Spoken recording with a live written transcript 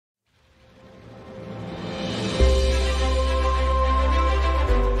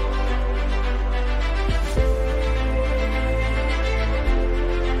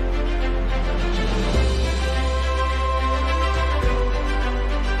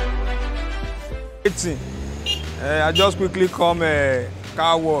I just quickly come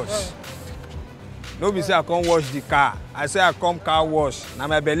car wash. No be say I come wash the car. I say I come car wash. Now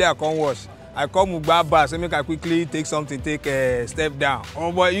my belly I come wash. I come Mugba, so make I quickly take something, take a step down.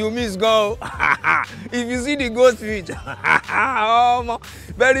 Oh boy, you miss go. If you see the ghost fish, oh,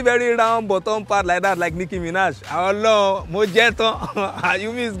 very, very round bottom part like that, like Nicki Minaj. Oh no, Mojeto,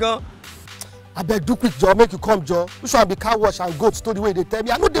 you miss go. I beg do quick, Joe, make you come, Joe. You should be car wash and goat story way they tell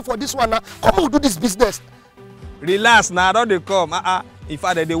me. I'm not there for this one now. Come on, do this business. Relax now, don't they come? In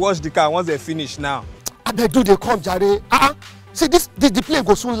fact, they wash the car once they finish now. I beg do they come, Jare. See, the plane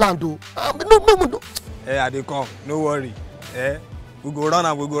go soon land, though. No. Yeah, they come. No worry. We go run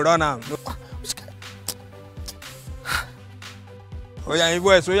am. No. Oh yeah,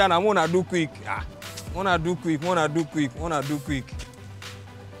 boys. So yeah, now wanna do quick. Wanna do quick.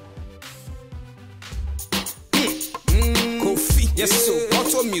 Kofi, yes, so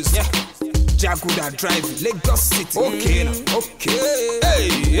auto music. Jaguda driving, Lagos City. Okay, now, okay. Hey,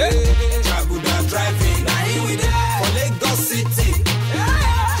 yeah. Jaguda driving, now here we there. For Lagos City.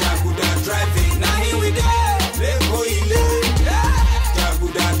 Jaguda driving, now here we there. Lego Ile.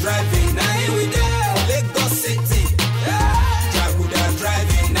 Jaguda driving, now here we there. For Lagos City. Jaguda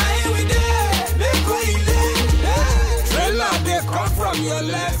driving, now here we there. Lego Ile. Trailer, they come from your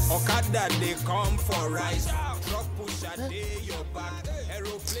left. Okada, they come for right. Truck pusher, they your back.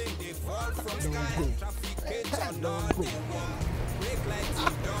 Aeroplane, they fall from sky. Traffic not they want. Break lights, you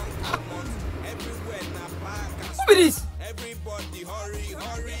don't come on. Everywhere na park. Who be this? Everybody hurry.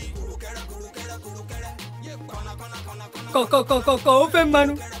 Go, open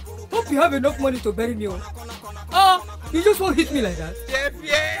manu. Hope you have enough money to bury me. You just won't hit me like that.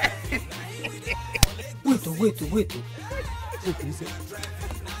 Yeah. Wait.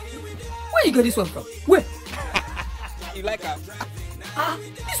 Where you get this one from? Where? You like her?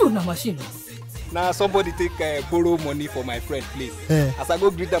 This one na machine. Now somebody take borrow money for my friend, please. As I go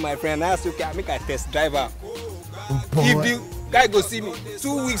greet my friend, I ask, okay, I make a test driver. If the guy go see me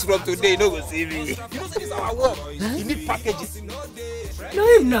 2 weeks from today, he no go see me. You know, this is our work. You need packages.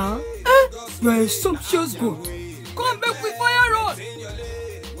 No, him now. You are a sumptuous goat. Come back with fire road.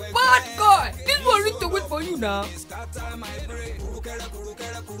 Bad guy. This one need to wait for you now.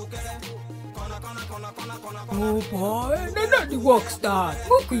 Oh boy, no, not the work start.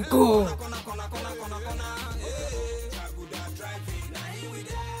 Where we go?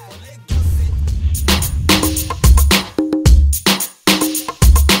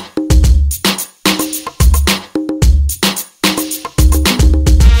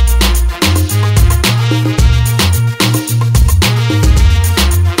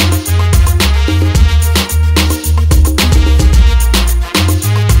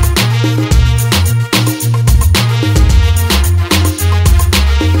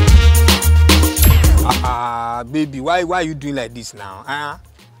 Baby, why are you doing like this now? I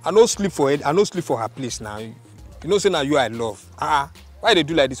no sleep for it. I no sleep for her place now. You know, say now you I love. Why they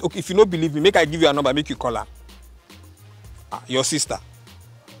do like this? Okay, if you don't believe me, make I give you a number, make you call her. Your sister.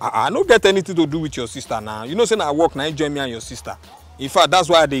 I don't get anything to do with your sister now. You know, say now I work now, join me and your sister. In fact, that's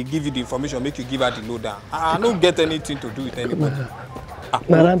why they give you the information, make you give her the lowdown. I don't get anything to do with anybody.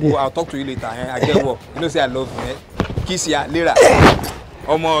 I'll talk to you later. I get work. You know, say I love you. Kiss ya later.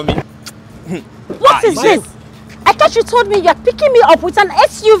 Oh, mommy. What is this? I thought you told me you're picking me up with an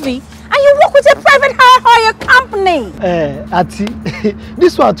SUV and you work with a private hire company. Auntie,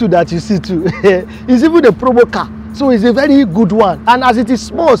 this one too that you see too is even a promo car. So it's a very good one. And as it is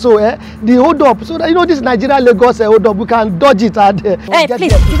small, so the hold up, so that you know this Nigerian Lagos hold up, we can dodge it and hey,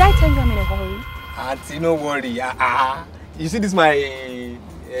 please, did I tell you I'm in a hurry? Auntie, no worry. You see this my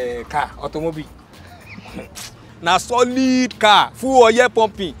car, automobile. Now solid car, full oil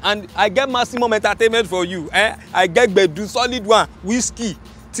pumping, and I get maximum entertainment for you. I get Bedu, solid one, whiskey,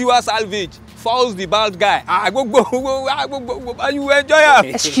 Tiwa Salvage, Falls the bald guy. I go, and you enjoy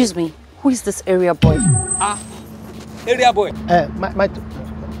it. Excuse me, who is this area boy? Area boy.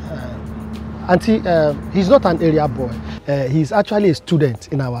 Auntie, he's not an area boy. He's actually a student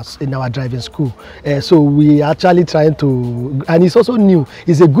in our driving school. So we actually trying to, and he's also new.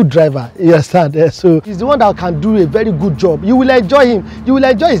 He's a good driver. You understand? So he's the one that can do a very good job. You will enjoy him. You will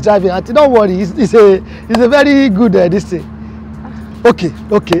enjoy his driving. Auntie, don't worry. He's a very good this thing. Okay.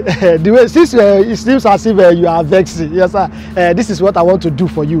 The way since it seems as if you are vexing, yes, sir. This is what I want to do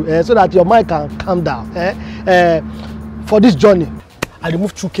for you, so that your mind can calm down. For this journey, I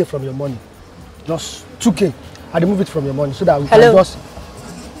remove 2K from your money. Just 2K. I remove it from your money so that we can just...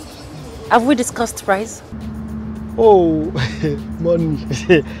 Have we discussed price? Oh, money.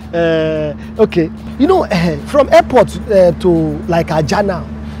 Okay. You know, from airport to like Ajah now,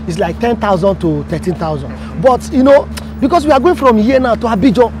 it's like 10,000 to 13,000. But you know, because we are going from here now to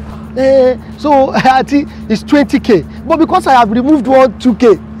Abidjan, so I think it's 20k. But because I have removed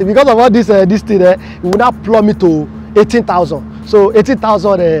 2k, because of all this thing, it will now plummet to 18,000. So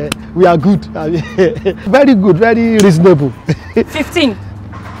 18,000, we are good. Very good, very reasonable. 15.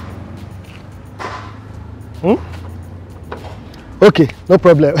 Okay, no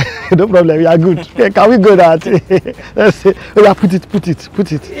problem. No problem. We are good. Can we go now? Let's see. Oh, yeah, put it.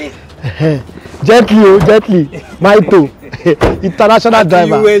 Gently, gently. My toe. International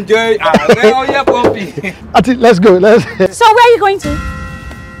driver. You enjoy. Oh yeah, puppy. Let's go. So where are you going to?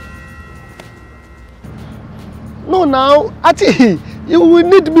 No, now, you will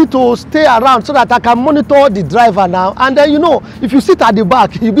need me to stay around so that I can monitor the driver now. And then, you know, if you sit at the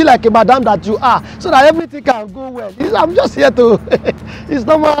back, you'll be like a madam that you are, so that everything can go well. I'm just here to, it's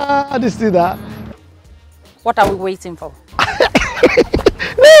normal, this thing. What are we waiting for?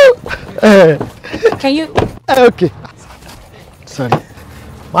 Can you? Okay. Sorry.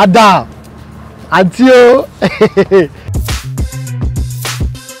 Madam. Auntie.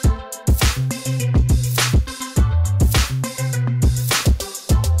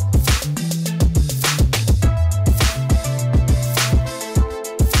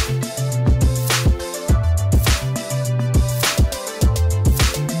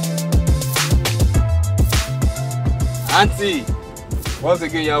 Auntie, once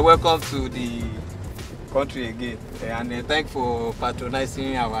again, you are welcome to the country again, and thank for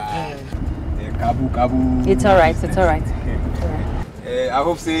patronizing our Kabu. It's all right. I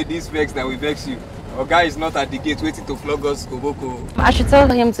hope say this vex that we vex you. Our guy is not at the gate waiting to flog us Koboko. I should tell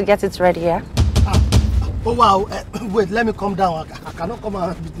him to get it ready, yeah? Oh wow, wait, let me come down. I cannot come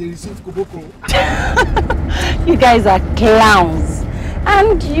out with the receive Koboko. You guys are clowns.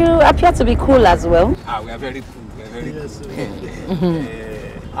 And you appear to be cool as well. We are very cool. Yes,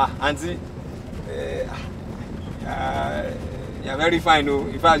 Auntie, you're very fine, though.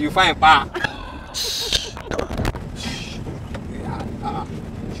 In fact, you fine, pa.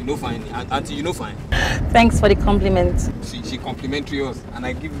 She no fine, Auntie, you no fine. Thanks for the compliment. She complimentary us, and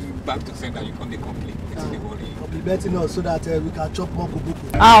I give you back to say that you can't complain. Complimenting us so that we can chop more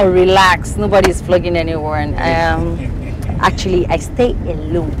Koboko. Oh, relax. Nobody's flogging anyone. Actually, I stay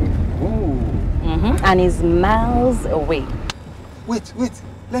alone. And he's miles away. Wait,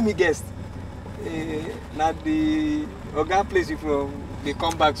 let me guess. Now the Oga place you from, they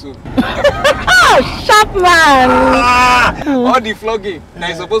come back soon. Oh, sharp man! All the flogging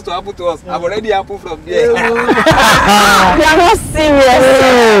that is supposed to happen to us have already happened from there. You're not serious.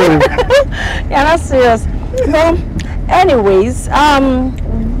 You're not serious. No. Anyways,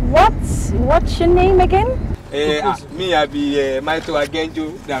 what's your name again? Me, I be Maito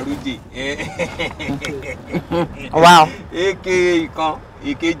Agenjo Darudi. Wow.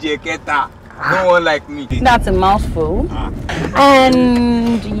 No one like me. That's a mouthful.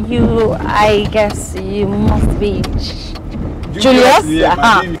 And you, I guess you must be Julius?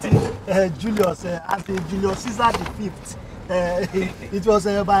 Julius, Julius Caesar the 5th. It was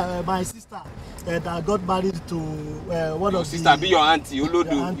my sister that got married to one of sister, be your auntie, you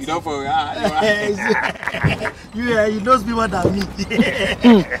don't for you knows me more than me.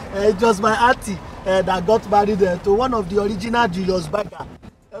 It was my auntie that got married to one of the original Julius Berger.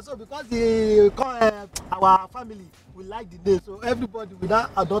 So because our family we like the name, so everybody will now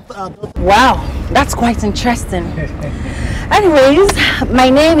adopt. Wow, that's quite interesting. Anyways, my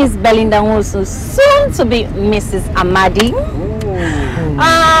name is Belinda Nwosu, soon to be Mrs. Amadi.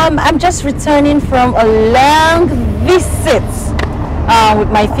 I'm just returning from a long visit with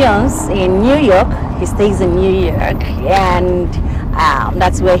my fiance in New York. He stays in New York, and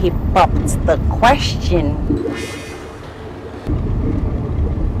that's where he popped the question.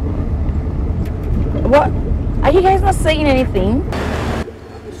 What? Are you guys not saying anything?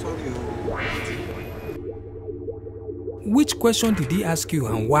 Sorry. Which question did he ask you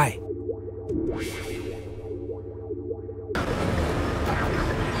and why?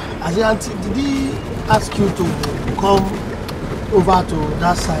 Auntie, did he ask you to come over to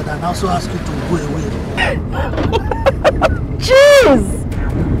that side and also ask you to go away? Jeez!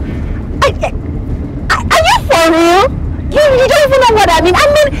 Are you for real? You don't even know what I mean. I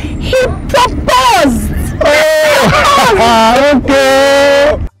mean, he proposed.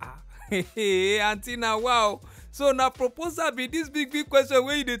 Okay. Hey, Auntie, now wow. So now proposal be this big question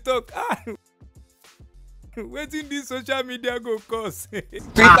where you talk. Waiting this social media go cause.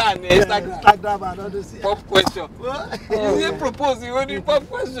 Twitter and Instagram and all this. Pop question. You didn't propose, you only pop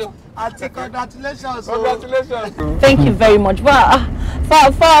question. Auntie, congratulations. Congratulations. Thank you very much. Well,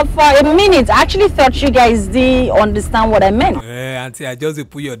 For a minute, I actually thought you guys didn't understand what I meant. Auntie, I just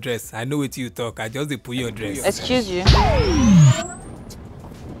pull your dress. I know what you talk. I just pull your dress. Excuse you.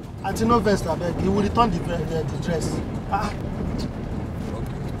 Auntie, no vest, I beg. You will return the dress. Okay.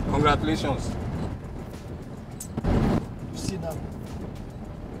 Congratulations. You see now.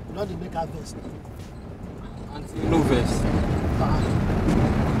 You know they make her vest. Auntie, no vest.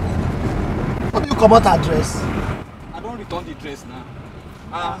 How do you come out her dress? I don't return the dress now.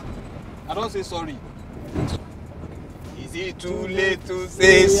 I don't say sorry. Is it too late to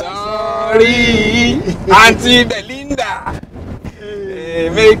say sorry? Auntie Belinda,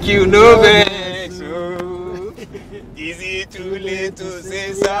 make you no vex. Oh. Is it too late to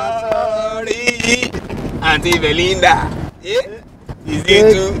say sorry? Auntie Belinda, is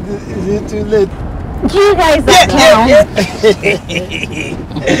it too late? You guys are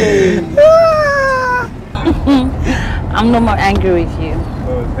I'm no more angry with you.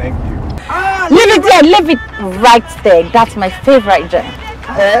 Oh, thank you. Leave it there, leave it right there. That's my favorite genre.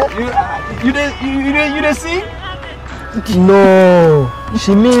 You didn't see? No,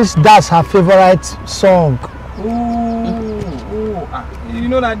 she means that's her favorite song. You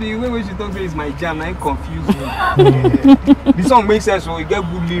know that the way she talks is my jam, I confuse me. The song makes sense, so it get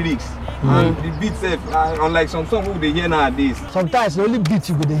good lyrics. And the beat self, unlike some songs they hear nowadays. Sometimes the only beat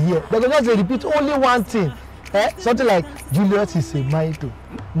you go to hear, they just repeat only one thing. Something like Julius is a Maito,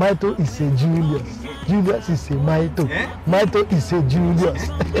 Maito is a Julius, Julius is a Maito, Maito is a Julius.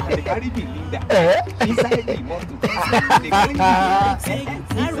 They carry Belinda inside the motor.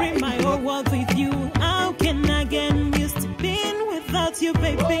 Carry my whole world with you. How can I get used to being without you,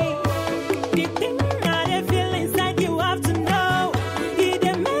 baby? The thing that I feel inside you have to know. You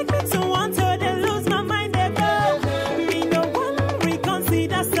they make me to want to they lose my mind. They go. Me no one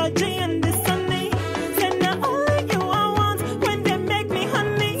reconsider surgery and the sunny. Say now only you I want when they make me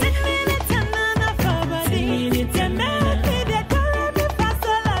honey. Take me the tanana for body. Take me the carry me fast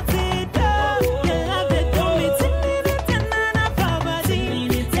all I see. You love it to me. Take me the tanana for body.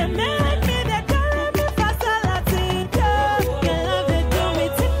 Take me the carry me fast all I see. You love it to me.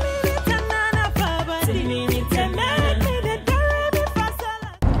 Take me the tanana for body. Take me the carry me fast all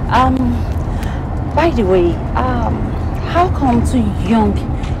I see. By the way, how come two young,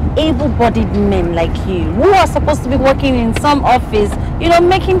 able-bodied men like you, who are supposed to be working in some office, you know,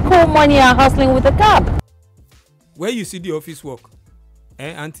 making cool money and hustling with a cab? Where you see the office work,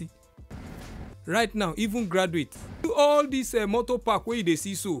 auntie? Right now, even graduates, all this motor park where you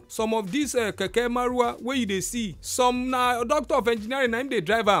see so, some of this keke marua where you see, some doctor of engineering name they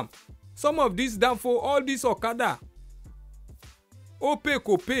drive am, some of this down for all this okada.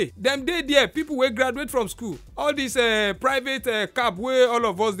 Kope, them dey there, people wey graduate from school, all this private cab wey all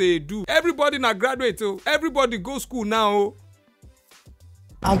of us dey do, everybody na graduate oh, everybody go school now oh.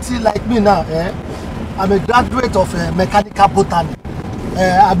 Auntie like me now, I'm a graduate of mechanical botany.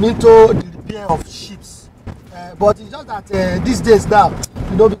 I'm into the repair of ships, but it's just that these days now,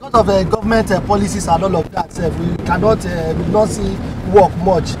 you know, because of government policies and all of that, we cannot not see work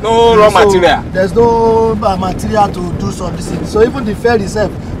much. No raw material. There's no material to do some this thing. So even the ferry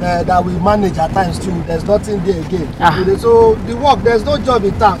itself that we manage at times too, there's nothing there again. So the work, there's no job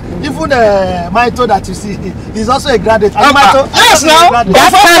in town. Even Maito that you see, he's also a graduate. Yes, now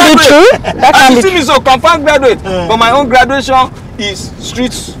That can be true. That can be true. Me so confirmed graduate, but my own graduation is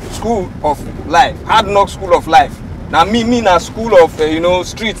street school of life, hard knock school of life. Now me na school of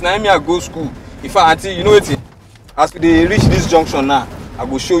street. Now me I go school. If I auntie, you know it. As they reach this junction now, I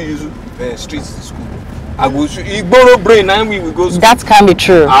go show you street school. I go show you borrow brain. Now we will go school. That can be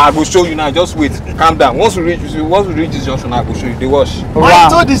true. I go show you now. Just wait, calm down. Once we reach this junction, I go show you. They wash. Wow.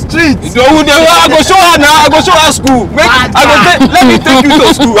 To the street. I go show her now. I go show her school. Let me take you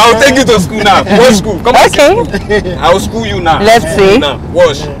to school. I will take you to school now. Wash school. Come on. Okay. I will school you now. Let's see. Now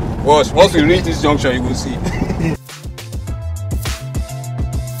wash. Once we reach this junction, you will see.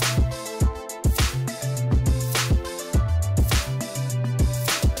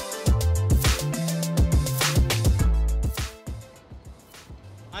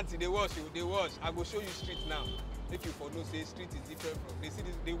 Auntie, they wash. I go show you street now. Make you for know say street is different from. They see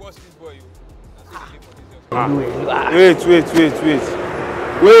this. They wash this boy. Wait. Wait.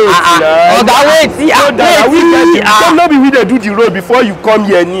 Don't be we dey do the road before you come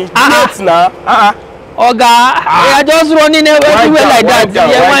here. Wait now. Oga, we are just running everywhere like that.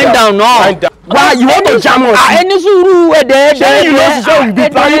 Wind down now. Why you want to jam us? Any suru we there. You know, so we be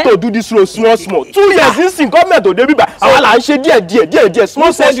planning to do this road small. 2 years this thing government to dey be by. Our land shey there.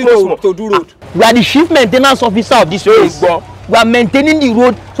 Small to do road. We are the chief maintenance officer of this place. We are maintaining the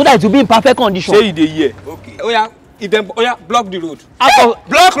road so that it will be in perfect condition. Say you dey here. Okay. Oh yeah. If them, oh yeah, block the road.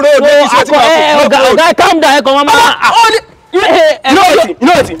 Block road. Guy, calm down, come on. You know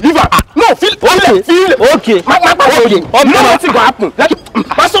what? Leave her. No, feel. Okay. You know what's going to happen?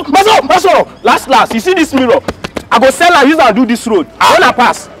 Last. You see this mirror? I go sell her, use her and do this road. I wanna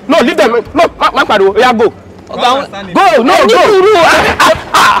pass. No, leave them. No, yeah, go. Go.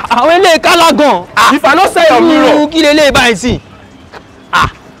 If I don't sell your mirror,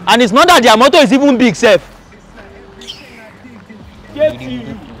 and it's not that their motor is even big, sef. Get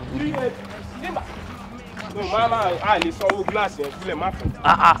you. No, mama, I need some glass here. Feel my friend.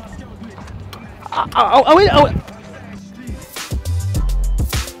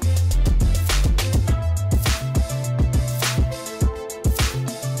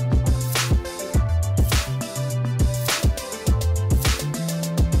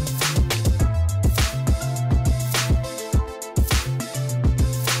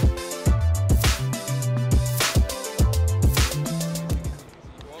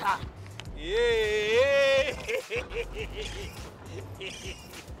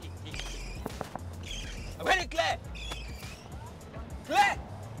 Very clear. Clear.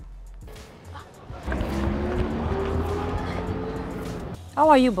 How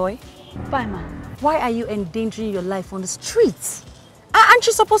are you, boy? Fine, ma. Why are you endangering your life on the streets? Aren't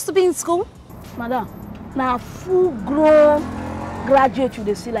you supposed to be in school? Madam, now full-grown graduate you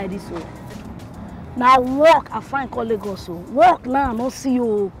dey see like this. Now work, I find call Lagos. Work now, no see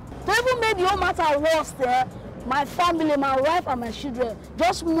you. To even make the whole matter worse there, my family, my wife and my children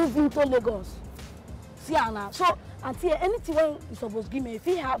just move into Lagos. See now. So, until anything when you supposed to give me, if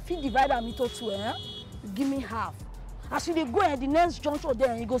you divide them into two, you give me half. As you go at the next juncture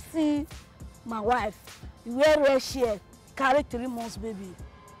there, you go see my wife. You wear red shirt, carry 3 months baby.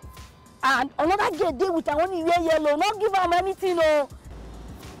 And another girl there with her when you wear yellow, not give them anything, no.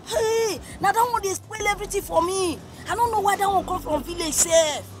 Hey, now that one they spoil everything for me. I don't know why that one come from village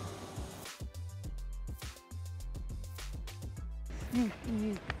safe.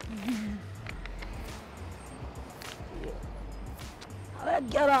 Let's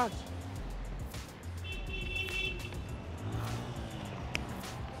get out.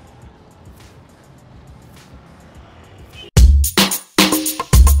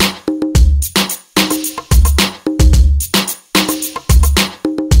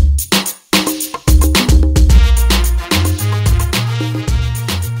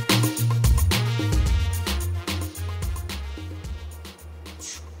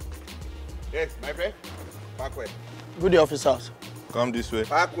 Yes, my friend. Park where? Good day, officers. Come this way.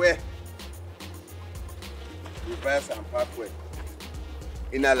 Park where? Reverse and park where?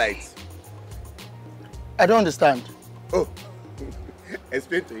 Inner lights. I don't understand. Oh,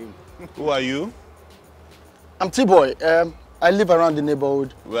 explain to him. Who are you? I'm T-Boy. I live around the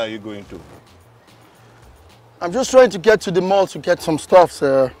neighborhood. Where are you going to? I'm just trying to get to the mall to get some stuff,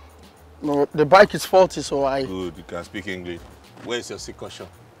 sir. No, the bike is faulty, so I... Good, you can speak English. Where is your C caution?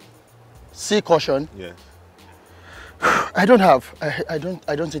 C caution? Yes. I don't have. I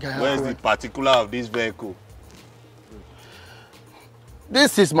don't think I have. Where is the particular of this vehicle?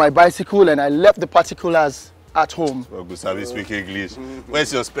 This is my bicycle and I left the particulars at home. Well, good service, speak English.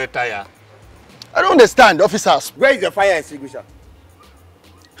 Where's your spare tire? I don't understand, officers. Where is your fire extinguisher?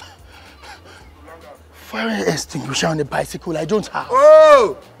 Fire extinguisher on the bicycle, I don't have.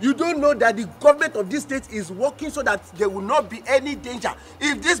 Oh, you don't know that the government of this state is working so that there will not be any danger.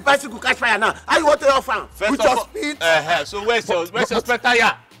 If this bicycle catch fire now, how you want to your farm? With your speed? So where's your spare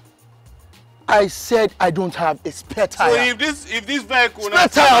tire? I said I don't have a spare tire. So if this vehicle spare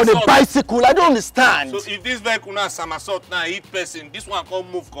tire on a bicycle, I don't understand. So if this vehicle now somersault now hit person, this one can't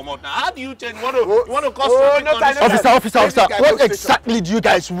move come out now. How do you change? You want to cause Officer, what exactly do you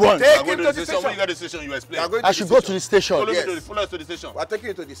guys want? Take him to the station. When you go to the station, you explain. I should go to the station. Follow me to the station. We're taking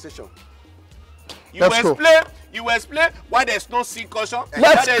you to the station. You explain why there's no C caution.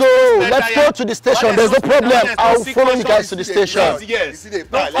 Let's go to the station. There's no problem. I'll follow you guys to the station. Yes.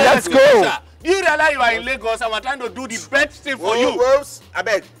 Let's go. Do you realize you are in Lagos and we're trying to do the best thing for you? I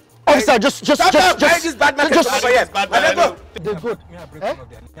beg. Officer, just this bad man. They're good.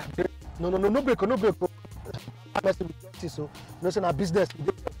 No break. So, no, it's our business. We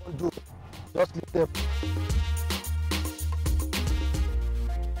don't do. Just leave them.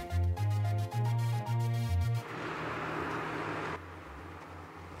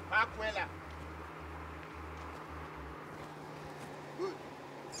 Good.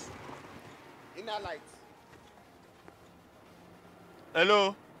 Inner lights. Hello?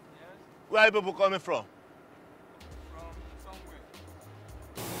 Yes? Where are you people coming from? From somewhere.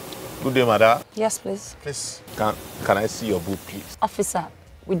 Good day, madam. Yes, please. Please, can I see your book, please? Officer,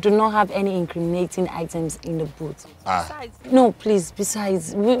 We do not have any incriminating items in the boot. Besides, no, please,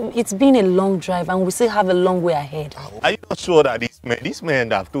 besides, it's been a long drive and we still have a long way ahead. Are you not sure that this man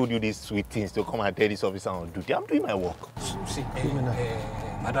that have told you these sweet things to come and tell this officer on duty? I'm doing my work. See,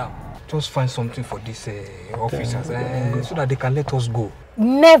 madam, just find something for these officers so that they can let us go.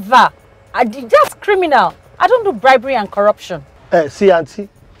 Never! That's criminal. I don't do bribery and corruption. See, auntie,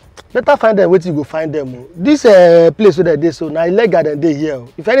 better find them. Wait till you go find them. This place where they so now illegal and they here.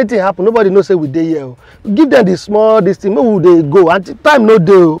 If anything happen, nobody knows say we they here. Give them the small this thing. Where they go? Auntie, time no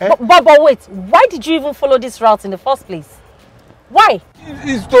deal. But wait, why did you even follow this route in the first place? Why?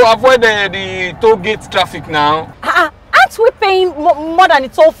 It's to avoid the toll gate traffic now. Aren't we paying more than the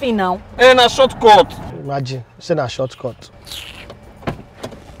toll fee now? And a shortcut. Imagine, send a shortcut.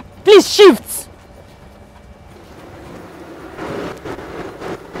 Please shift.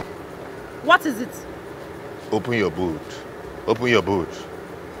 What is it? Open your boot. Open your boot.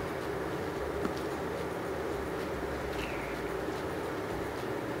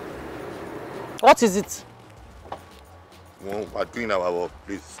 What is it? Well, we're doing our work.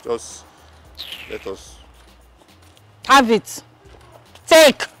 Please, just let us. Have it.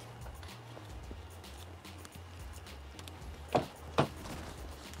 Take.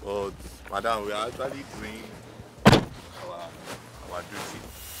 But, madam, we are actually doing our duty.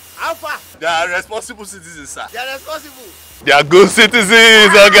 Alpha! They are responsible citizens, sir. They are responsible. They are good citizens,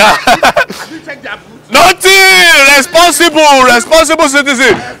 Oga. Have you checked their boots? Nothing! Responsible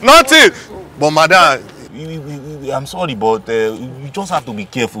citizen. Nothing. But, madam, I'm sorry, but you just have to be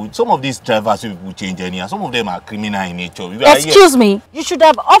careful. Some of these drivers will change anyhow. Some of them are criminal in nature. Excuse me. You should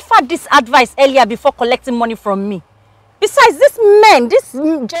have offered this advice earlier before collecting money from me. Besides, these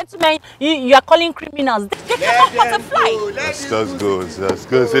gentlemen, you are calling criminals. They cannot butterfly. Let's go.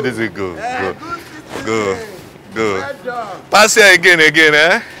 Citizen, go. Pass here again,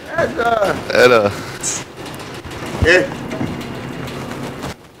 eh? Hello. Hey.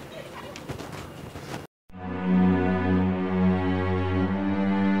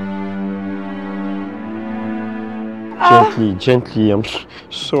 Gently. I'm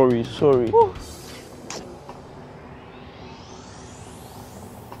sorry.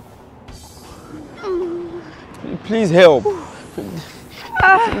 Please help.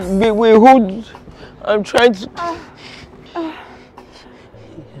 Wait, hold. I'm trying to. Go.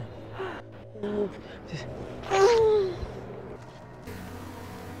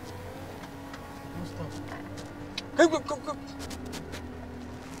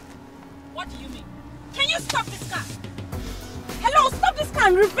 What do you mean? Can you stop this car? Hello, stop this car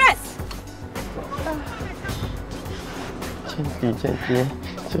and reverse. Gently.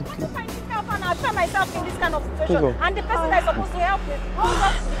 I find myself in this kind of situation, and the person that's supposed to help me holds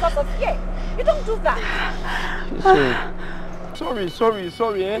up because of fear. You don't do that. Sorry.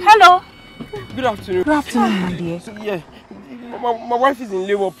 Hello. Good afternoon. Good afternoon, my dear. Yeah, my wife is in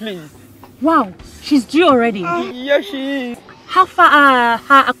labor, please. Wow, she's due already. Yeah, she is. How far are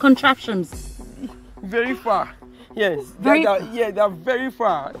her contractions? Very far. Yes. Very. They're very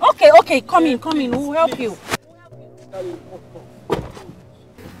far. Okay. Come in. We'll help you.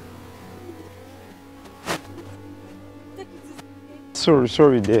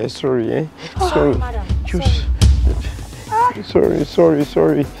 Sorry, dear. Sorry. Madam.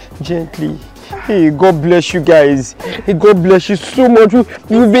 Sorry. Gently. Hey, God bless you guys. Hey, God bless you so much.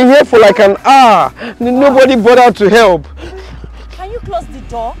 We've been here for like an hour. Nobody bothered to help. Can you close the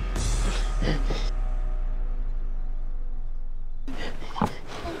door?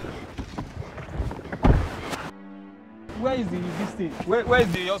 Where is this thing? Where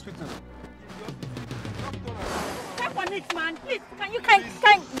is the hospital? Check on it, man. Please, can which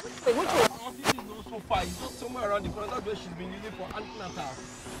way? Our office is not so far. It's just somewhere around the corner. That's where she's been using for antenatal.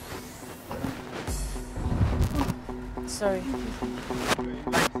 Sorry.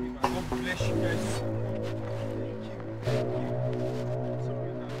 God bless you guys.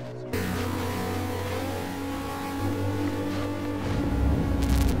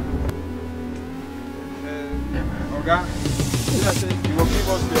 Oga, you will give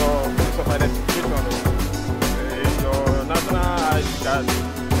us your proof of identification, your national ID card,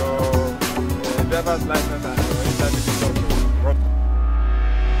 your driver's license, and your certificate of birth.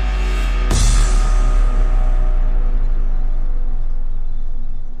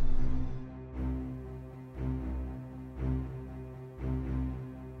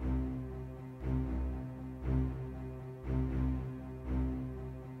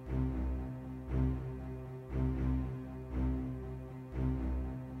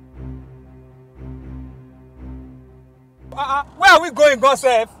 Where are we going, God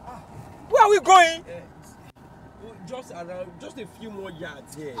save? Where are we going? Just around, just a few more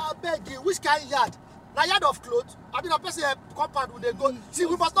yards here. I beg you, which kind of yard? Na yard of clothes? I mean, a person compound with they go. See,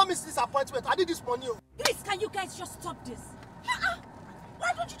 we must not miss this appointment. I did this money. Please, can you guys just stop this?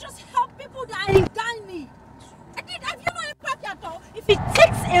 Why don't you just help people that are in dire need? Have you no empathy at all? If it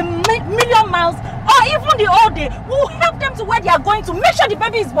takes a million miles or even the whole day, we'll help them to where they are going to, make sure the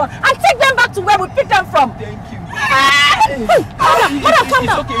baby is born, and take them back to where we picked them from. Thank you. Calm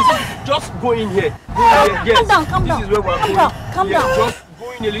down. It's okay. Just go in here. Calm down. This is where we're going. Calm down. Just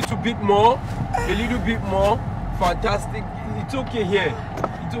go in a little bit more. Fantastic. It's okay here.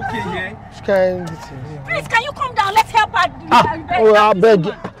 Please, can you calm down? Let's help her. I beg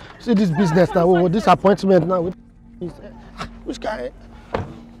you. See this business now, this appointment now. Which guy?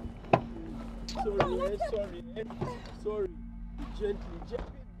 Sorry.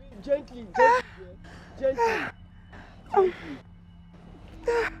 Gently.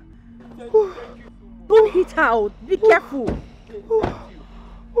 Don't hit her out. Be careful.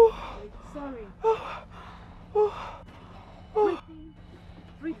 Sorry.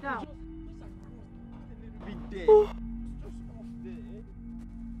 Breathe out.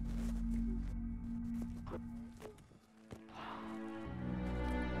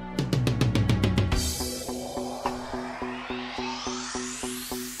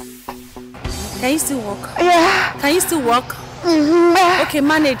 Can you still walk? Yeah. Can you still walk? Mm-hmm. Okay,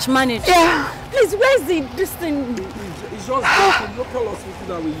 manage. Yeah. Please, where's this thing? It's just the local hospital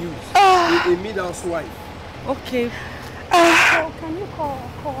that we use. A mid-house wife. Okay. Can you call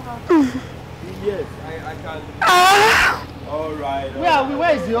her? Yes, I can. All right.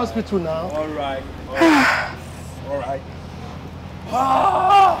 Where is the hospital now? All right.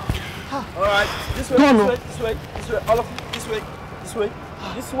 This way. All of you.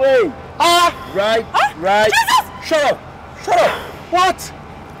 This way. Right. Jesus! Shut up. What?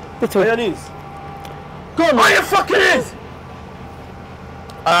 On your knees. Go on. On your fucking knees.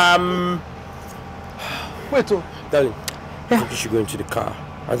 Wait, darling. I think you should go into the car.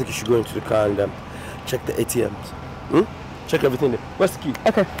 And check the ATMs. Check everything there. Where's the key?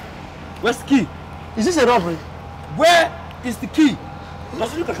 Okay. Where's the key? Is this a robbery? Where is the key?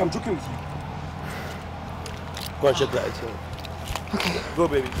 Doesn't look like I'm joking with you. Go and check the ATM. Okay. Go,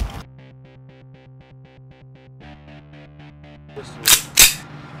 baby.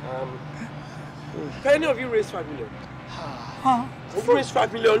 Can any of you raise 5 million? If you raise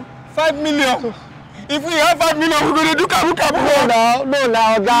 5 million? 5 million? If we have 5 million, we're going to do kabu. No,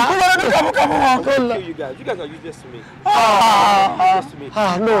 now. We're going to do kabu. You guys are useless to me.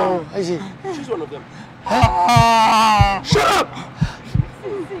 No. I see. Choose one of them. Shut up!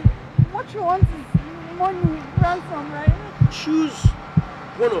 What you want is money, ransom, right? Choose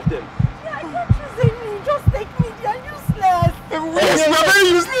one of them. Yeah, I can't choose any. Just take me. They're useless. Yes, we're very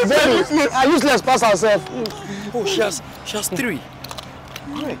useless. Are useless past ourselves. Oh, she has 3.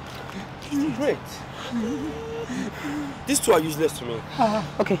 Great. These 2 are useless to me.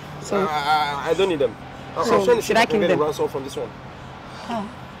 Okay, so I don't need them. should I keep get them? a ransom from this one?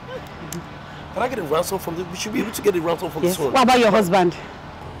 Can I get a ransom from this? We should be able to get a ransom from this one. What about your husband?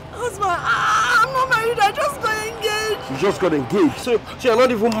 I'm not married. I just got engaged. You just got engaged. So you're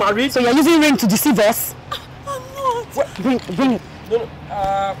not even married? So you're using ring to deceive us? I'm not. What? Bring it. No.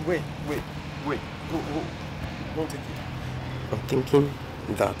 Wait. Don't take it. I'm thinking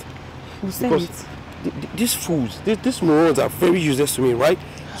that because these fools, these morons are very useless to me, right?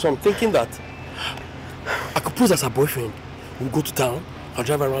 So I'm thinking that I could pose as her boyfriend. We'll go to town. I'll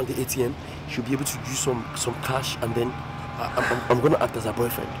drive around the ATM. She'll be able to use some cash, and then I'm going to act as her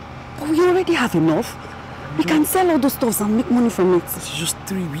boyfriend. But we already have enough. We can sell all those stuff and make money from it. This is just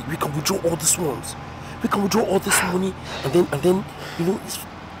 3. We can withdraw all these ones. We can withdraw all this money, and then you know,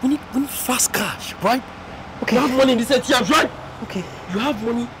 we need fast cash, right? Okay. You have money in this ATM, right? Okay. You have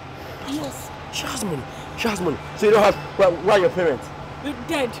money. Yes. She has money. So you don't have. Where are your parents? You're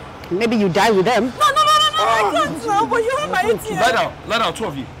dead. Maybe you die with them. No, I can't now, but you have my ATM. Lie down, 2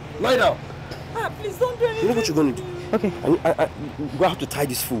 of you. Lie down. Please don't do anything. You know what you're going to do? Okay. We have to tie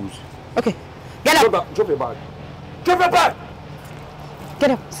these fools. Okay. Get up. Drop your bag. Drop your bag.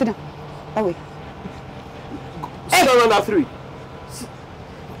 Get up. Sit down. That way. Sit down on that 3.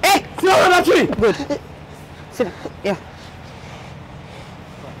 Hey! Sit down on that 3. Good. Sit down. Yeah.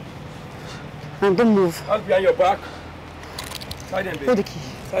 And don't move. Hands behind your back. Tie them, baby. Hold the key.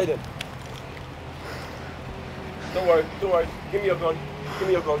 Tie them. Don't worry. Give me your gun.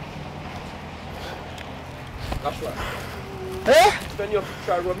 That's right. Eh? Spend your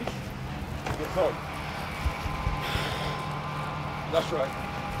child rubbish. Your gun. That's right.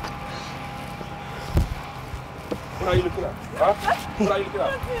 What are you looking at? Huh? What are you looking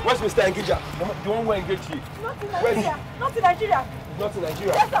at? Where's Mr. Engager? The one who engaged you? Not in Nigeria. Not in Nigeria. Not in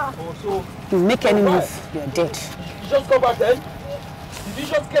Nigeria? Yes, sir. Oh, so... You make any move, you're dead. Did you just come back then? Did you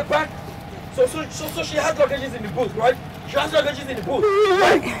just get back? So she has luggages in the boat, right? She has luggages in the boat,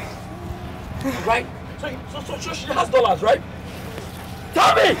 right? Right? So she has dollars, right?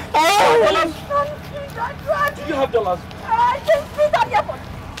 Tell me! Dollars? Do you have dollars? I changed it at the airport.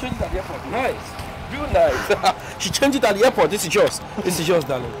 Change it at the airport. Nice. Real nice. She changed it at the airport. This is yours. This is yours,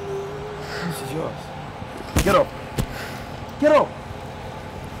 darling. This is yours. Get up. Get up.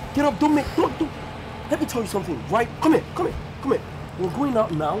 Get up. Don't. Let me tell you something, right? Come here. We're going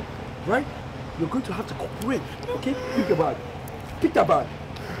out now, right? You're going to have to cooperate, okay? Pick the bag. Pick that bag.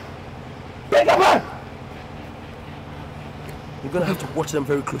 Pick the bag! You're gonna have to watch them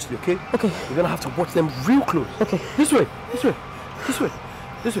very closely, okay? Okay. You're gonna have to watch them real close. Okay. This way.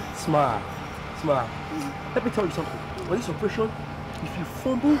 Smile. Let me tell you something. On this operation, if you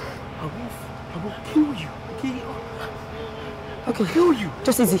fumble, I will kill you, okay? Okay. Kill you.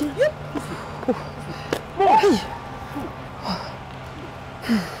 Just easy. Yep. More.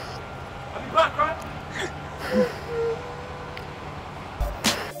 I'll be back, right?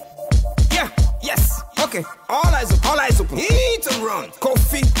 Yes, okay. All eyes open. Hit and run.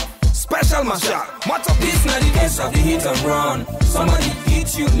 Coffee, special mashup. What up? This not the case of the hit and run. Somebody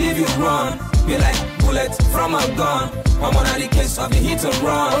hit you, leave you run. Be like bullets from a gun. I'm on the case of the hit and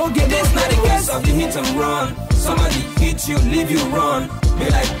run. Okay, this not the case of the hit and run. Somebody hit you, leave you run. Be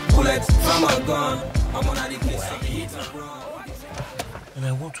like bullets from a gun. I'm on the case of the hit and run. And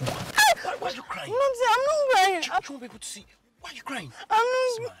I want to. Why are you crying? I'm not crying. You want people to see. Why are you crying? I'm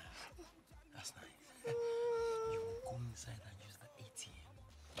not. Smile. That's nice. You will go inside and use the ATM.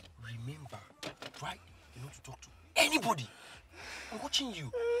 Remember, right? You know to talk to anybody. I'm watching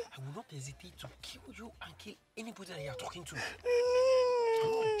you. I will not hesitate to kill you and kill anybody that you are talking to.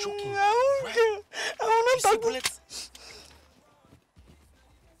 I'm not joking. Right? I will not talk. Bullets.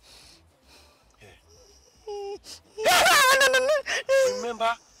 Remember, I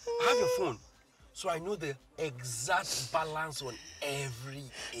have your phone, so I know the exact balance on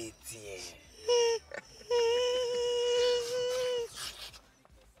every ATM.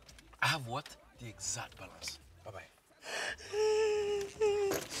 I have what? The exact balance. Bye-bye.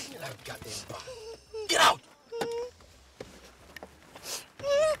 I've got them back. Get out!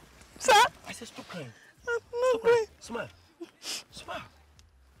 Sir? I said stop crying. I'm not crying. Smile.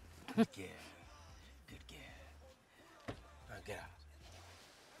 Good girl. Now get out.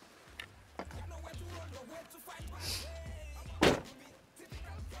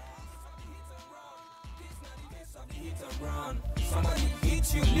 Somebody hit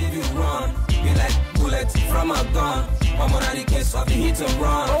you, leave you run. Be like bullets from a gun. I'm on the case of the hit and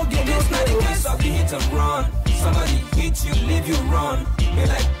run. Okay, this not the case of the hit and run. Somebody hit you, leave you run. Be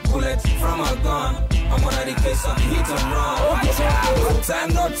like bullets from a gun. I'm on the case of the hit and run. Okay.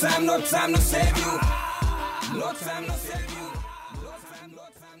 No time to save you. No time to save you.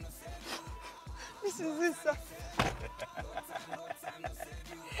 This is it, sir.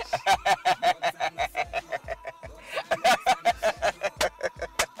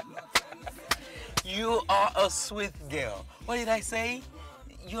 You are a sweet girl. What did I say?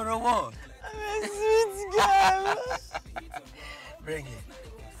 You're a what? I'm a sweet girl. Bring it.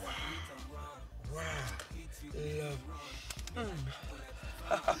 Wow.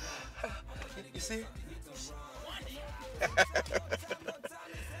 Love. You see?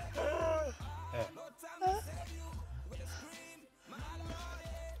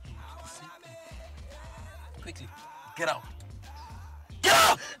 Quickly, get out. Get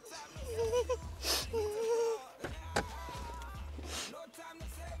out!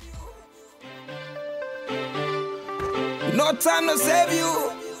 No time to save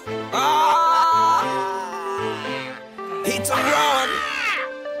you. Hit and run.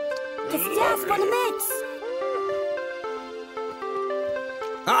 It's just for the mix.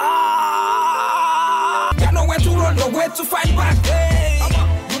 Got nowhere to run, nowhere to fight back. Hey,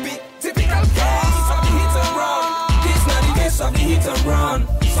 you be typical case of the hit and run. This not the case of the hit and run.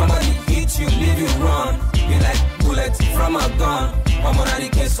 Somebody hit you, leave you run. Be like bullets from a gun. I'm on the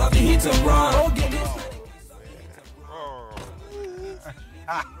case of the hit and run.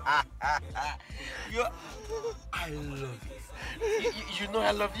 I love you. You know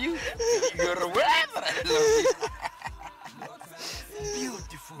I love you. You're aware that I love you.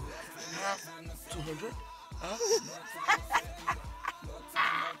 Beautiful. 200? Huh?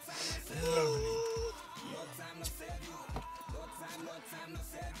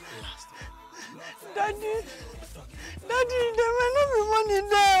 Lovely. Daddy, there may not be money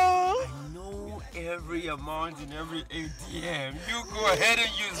there. I know every amount in every ATM. You go ahead and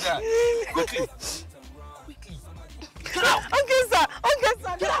use that. Quickly. Quickly. Get out. Okay, sir. Okay,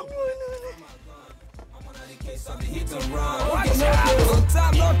 sir. Get out.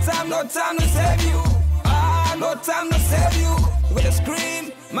 No time to save you. No time to save you. With a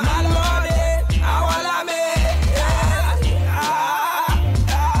scream, my lord,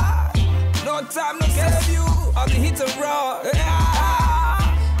 no time to save you. I'll be hit and run.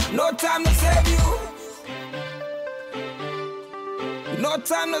 No time to save you. No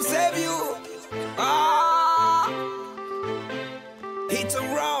time to save you. Hit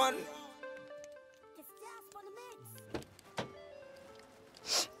and run.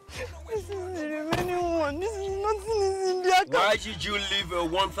 This is the remaining one. This is nothing is in the account. Why did you leave a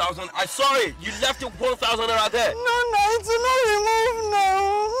 1,000? I saw it. You left a 1,000 right there. No, it will not remove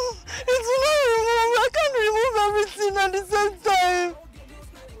now. It will not remove. I can't remove everything at the same time.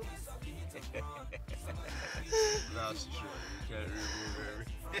 That's true. You can't remove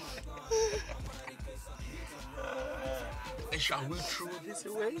everything. Shall we throw this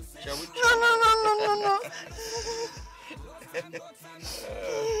away? Shall we? No.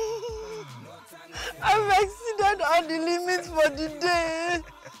 I've exceeded all the limits for the day.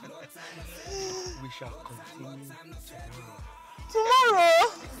 We shall continue tomorrow.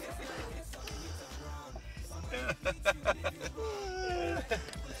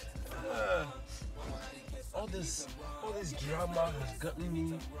 All this drama has gotten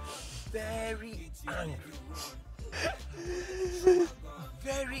me very angry.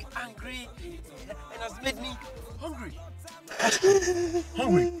 Very angry and has made me hungry.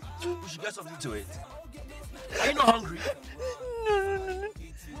 Hungry? We should get something to eat. Are you not hungry? No.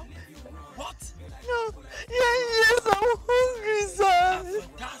 What? No. Yes, I'm hungry, sir.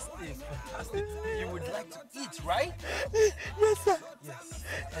 Fantastic. You would like to eat, right? Yes, sir. Yes.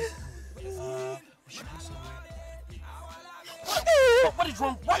 We should go somewhere. What is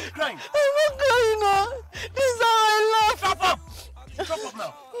wrong? Why are you crying? I'm not crying now. This is how I laugh. Shut up! Shut up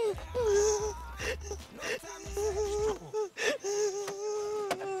now.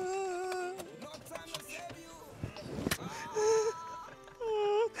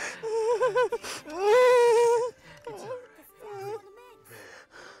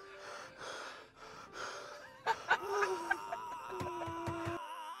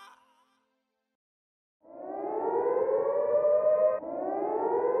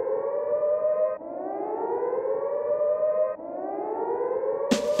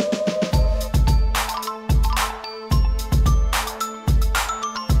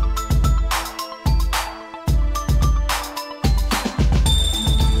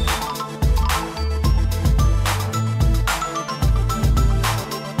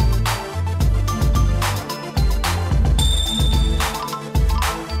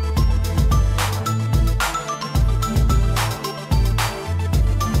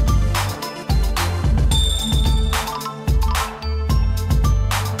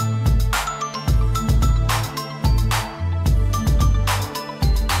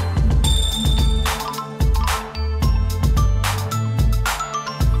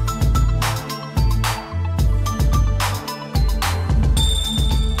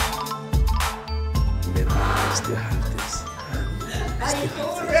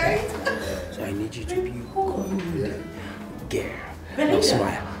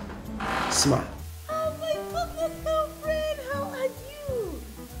 Smile. Oh my goodness, girlfriend, how are you?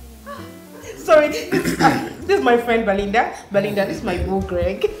 Sorry, this is my friend Belinda. Belinda, this is my boo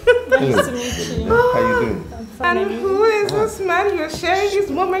Greg. Nice to meet you. How you doing? And who is this man you're sharing this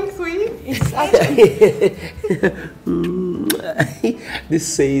moment with? It's actually... This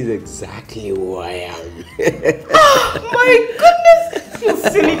says exactly who I am. Oh my goodness! You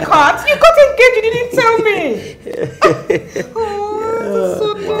silly cat! You got engaged, you didn't tell me!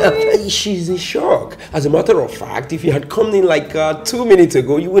 So nice. She's in shock. As a matter of fact, if you had come in like 2 minutes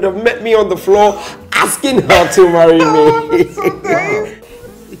ago, you would have met me on the floor asking her to marry me. Oh, that's so nice.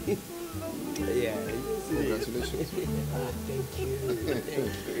 Yeah. Congratulations. Thank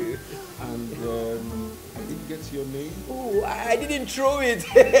you. And I didn't get your name. Oh, I didn't throw it.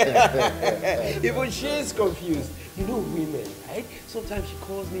 Even she's confused. You know women, right? Sometimes she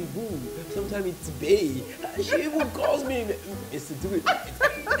calls me boo, sometimes it's bae. She even calls me Mr. Do It.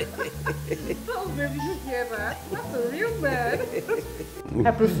 Oh, baby, you hear that? That's a real man.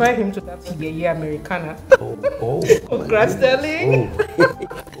 I prefer him to that yeah Americana. Oh. Congrats, darling.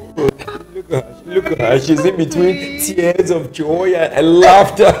 Look at her. She's in between tears of joy and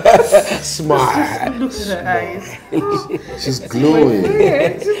laughter. Smile. Look at her eyes. She's glowing.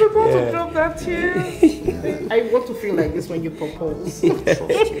 She's about to drop that tear. I want to feel like this when you propose.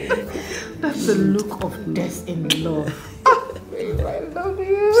 That's the look of death in love. I love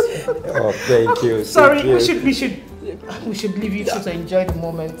you. Oh, thank you. Sorry, thank you. we should leave you to enjoy the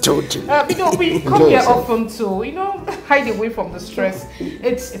moment. Told you. We come here often to, hide away from the stress.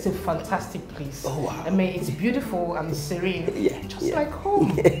 It's a fantastic place. Oh wow. I mean, it's beautiful and serene. Just Yeah. like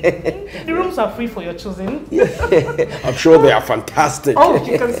home. The rooms are free for your choosing. I'm sure they are fantastic. Oh,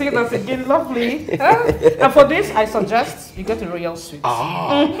 you can say that again. Lovely. And for this, I suggest you get a royal suite.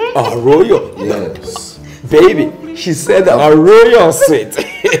 A royal? Yes. Baby, she said a royal suite.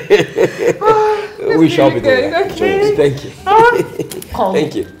 We shall be there. Okay. Thank you. Call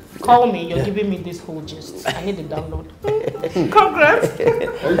Thank me. you. Call me. You're giving me this whole gist. I need the download. Congrats.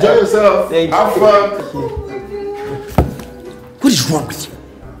 Enjoy yourself. Thank Have you. fun. What is wrong with you?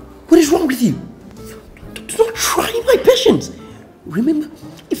 What is wrong with you? Do not try my patience. Remember,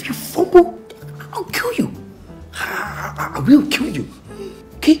 if you fumble, I'll kill you. I will kill you.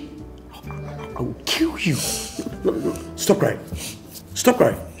 Okay? I will kill you. No. Stop crying. Stop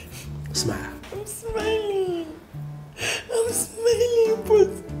crying. Smile. I'm smiling, but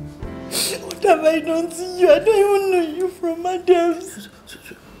what have I done to you? I don't even know you from Adams.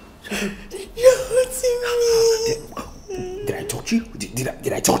 You're hurting me. Did I touch you?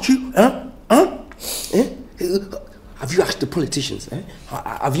 Did I touch you? Huh? Eh? Have you asked the politicians? Eh?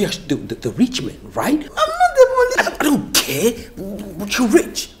 Have you asked the rich men, right? I'm not the politician. I don't care, but you're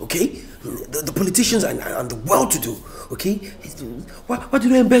rich, okay? The politicians and the well-to-do, okay? Why do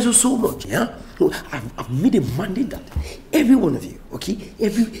they embezzle so much? Yeah, I've made a mandate that every one of you, okay,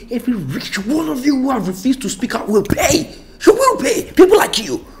 every rich one of you who have refused to speak out will pay. You will pay. People like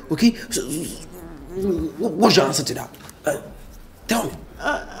you, okay? So, what's your answer to that? Tell me.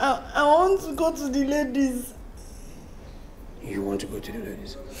 I want to go to the ladies. You want to go to the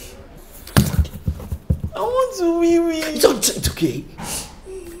ladies? I want to wee-wee. It's okay.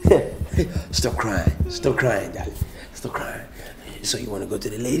 Stop crying, darling. Stop crying. So you want to go to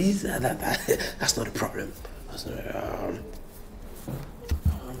the ladies? That's not a problem. That's not.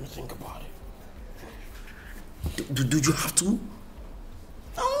 Let me think about it. Do you have to?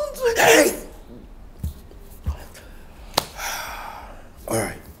 I want to. Hey. All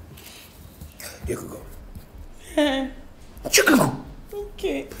right. You can go. Yeah. You can go.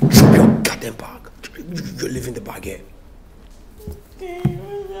 Okay. Drop your goddamn bag. You're leaving the bag here. Okay.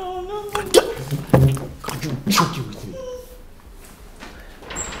 Are you joking with me?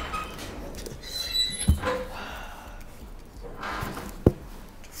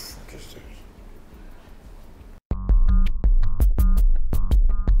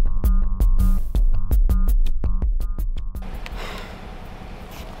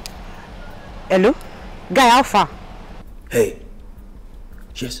 Hello? Guy, how far? Hey.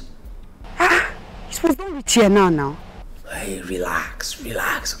 Yes. You're supposed to reach here now. Hey, relax,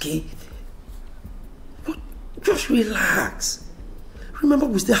 okay? Just relax. Remember,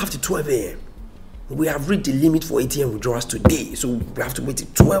 we still have to 12 a.m. We have reached the limit for ATM withdrawals today, so we have to wait till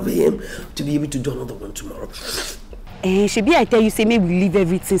 12 a.m. to be able to do another one tomorrow. Shebi, I tell you, say maybe we leave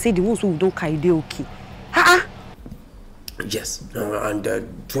everything. Say the ones who don't carry, they okay. Yes, and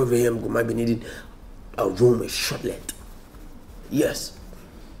 12 a.m. we might be needing a room, a shortlet. Yes.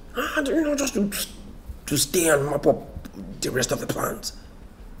 And just to stay and map up the rest of the plans.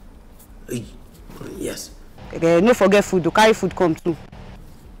 Yes. No forget food. To carry food come too.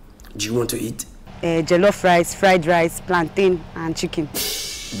 Do you want to eat? Jollof rice, fried rice, plantain, and chicken.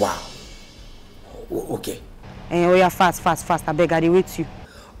 Wow. Okay. Oh yeah, fast. I beg, I wait you.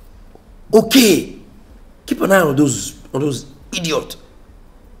 Okay. Keep an eye on those idiots.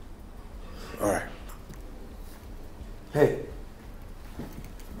 All right. Hey.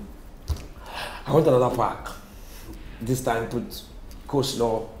 I want another pack. This time put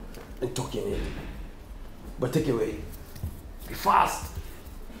coleslaw and turkey in it. But take it away. Be fast.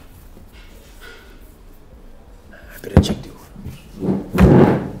 I better check the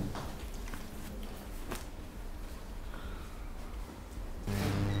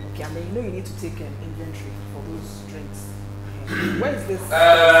Okay, I mean, you need to take an inventory for those drinks. Where is this?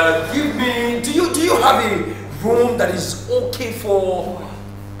 Give me. Do you have a room that is okay for?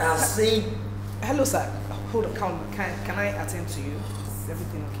 Say. Hello, sir. Hold on, can I attend to you? Is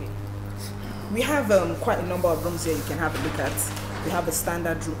everything okay? We have quite a number of rooms here you can have a look at. We have a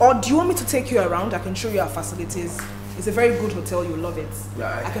standard room. Or do you want me to take you around? I can show you our facilities. It's a very good hotel. You'll love it.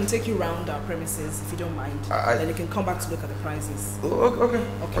 Yeah, I can take you around our premises if you don't mind. Then you can come back to look at the prices. Okay.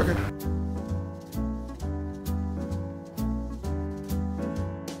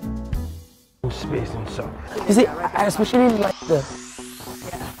 Space and stuff. You see, I especially like the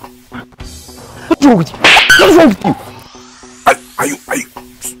What's wrong with you? What's wrong with you? Are you?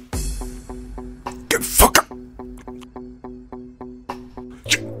 Get the fuck up!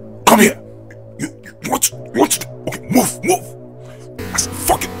 Come here! You want to? Okay, move! I said,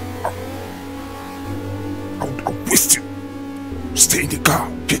 fuck it! I'll waste you. Stay in the car,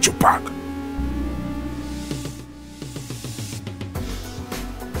 get your bag.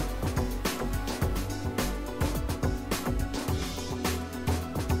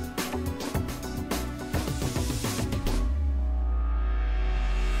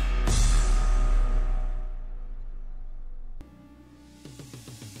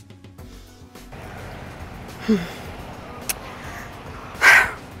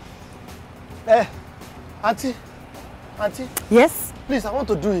 Auntie. Yes? Please, I want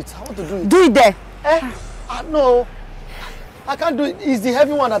to do it. Do it there. No. I can't do it. It's the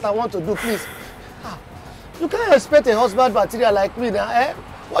heavy one that I want to do, please. You can't expect a husband material like me now,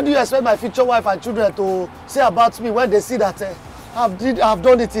 What do you expect my future wife and children to say about me when they see that I've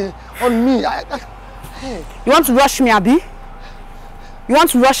done it on me? Hey. You want to rush me, Abi? You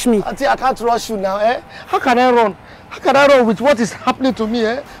want to rush me? Auntie, I can't rush you now, How can I run? How can I run with what is happening to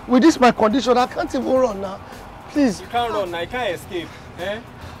me, With this my condition, I can't even run now. Please. You can't run now, you can't escape,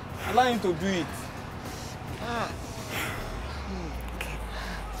 Allow him to do it. I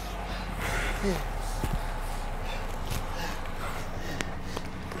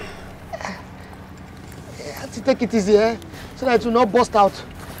have to take it easy, so that it will not burst out.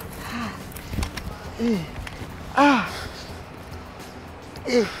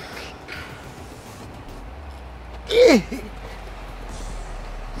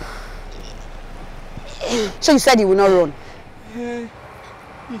 So you said you will not run?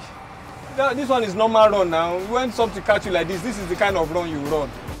 This one is normal run now. When something catch you like this is the kind of run you run.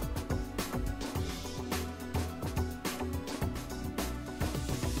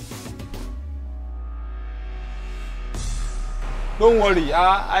 Don't worry,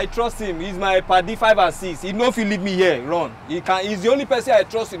 I trust him. He's my paddy 5 and 6. He knows if you leave me here, run. He's the only person I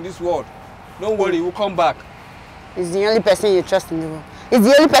trust in this world. Don't worry, we'll come back. He's the only person you trust in the world. He's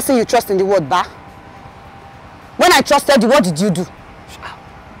the only person you trust in the world, Ba. When I trusted you, what did you do?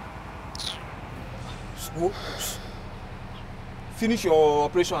 So, finish your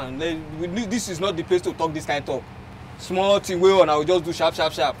operation. This is not the place to talk this kind of talk. Small thing way on, I will just do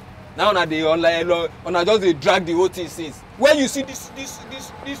sharp. Now they online, I just they drag the whole thing since. Where you see this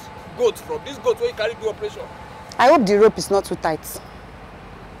goat from? This goat where you carry the operation. I hope the rope is not too tight.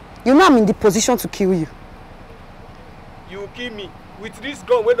 You know I'm in the position to kill you. You kill me with this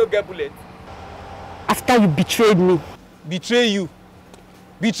gun where no get bullet. After you betrayed me. Betray you?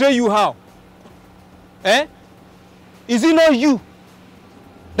 Betray you how? Is it not you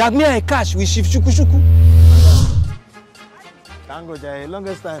that me I catch with Chief Shuku? Tango Jai,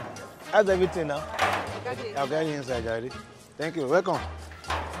 longest time. How's everything now? I'll get you inside, Jai. Thank you. Welcome.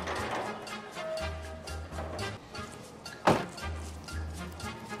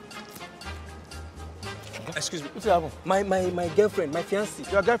 Excuse me. What's happened? My girlfriend, my fiancée.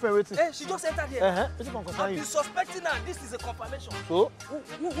 Your girlfriend waiting? She just entered here. I've been suspecting her. This is a confirmation. So?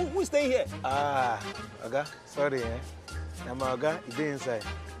 Who is staying here? Oga, sorry, I'm Oga, he's inside.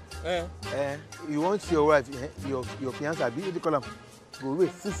 You want your wife, your fiancé, what do you call him? Go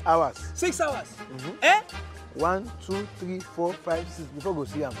wait 6 hours. 6 hours? 1, 2, 3, 4, 5, 6 before go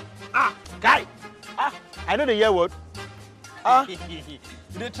see him. Guy! I know the year word.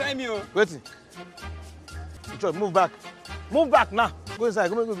 They try me. Wait. Move back. Move back now. Go inside.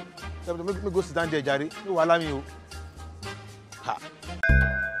 Go go sit down there, Jerry. You allow me.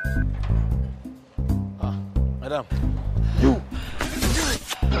 Madam. You.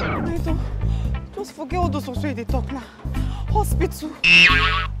 Just forget all those words they talk now. Hospital.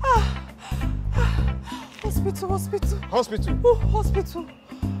 Hospital. Hospital? Oh, hospital.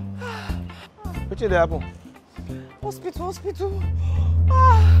 What did happen? Hospital.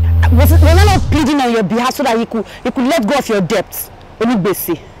 Was I not pleading on your behalf so that you could let go of your debts?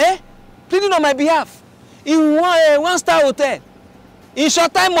 Pleading on my behalf? In one-star hotel? In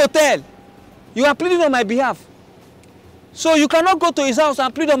short-time hotel? You are pleading on my behalf? So you cannot go to his house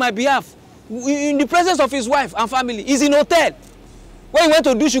and plead on my behalf in the presence of his wife and family. He's in a hotel. Where he went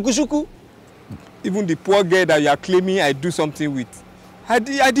to do shuku. Even the poor girl that you are claiming I do something with. I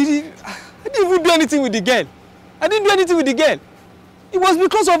didn't even do anything with the girl. I didn't do anything with the girl. It was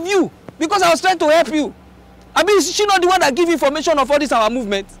because of you. Because I was trying to help you. I mean, is she not the one that gave information of all this our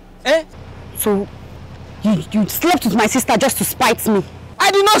movement? So, you slept with my sister just to spite me?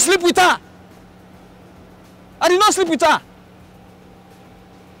 I did not sleep with her.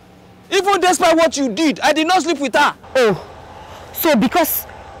 Even despite what you did, I did not sleep with her. Oh, so because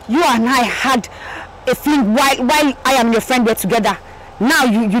you and I had a fling while I and your friend were together. Now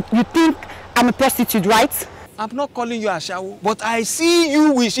you think I'm a prostitute, right? I'm not calling you Ashawo, but I see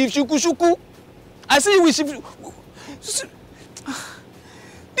you with Shuku. I see you with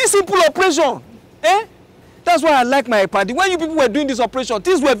this simple operation. Eh? That's why I like my party. When you people were doing this operation,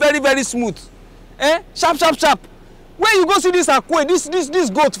 things were very, very smooth. Eh? Sharp. Where you go see this Akwe, this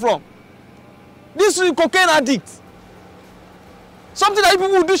goat from? This cocaine addict. Something that people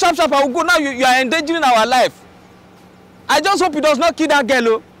will do sharp, I will go. Now you are endangering our life. I just hope he does not kill that girl.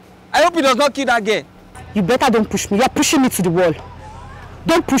 Oh. I hope he does not kill that girl. You better don't push me. You're pushing me to the wall.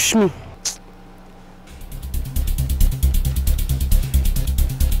 Don't push me.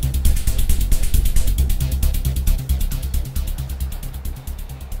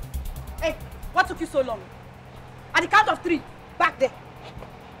 Hey, what took you so long? At the count of 3, back there.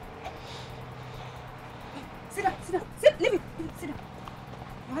 Sit down. Leave it. Sit down.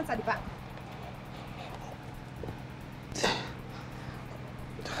 Your hands at the back.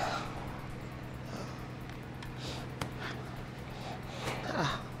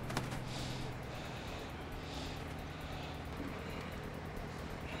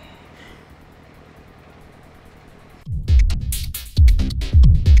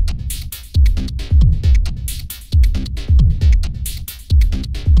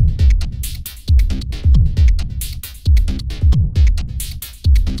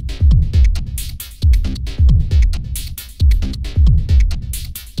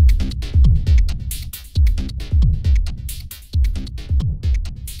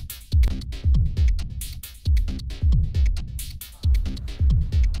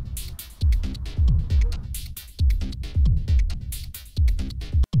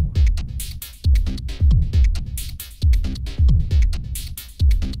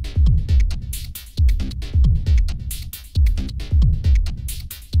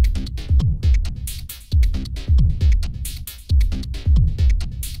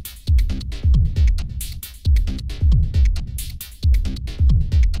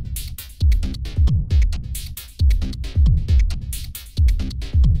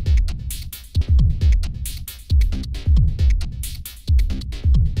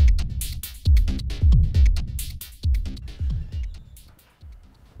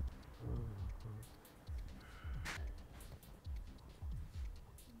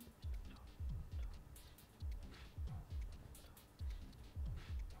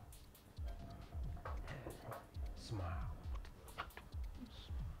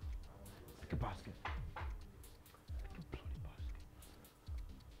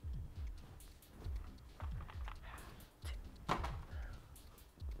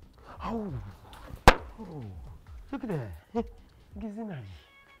 Oh, look at that. Gizinari.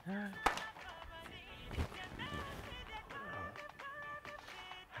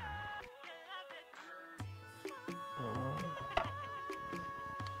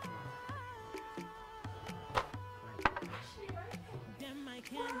 Damn, I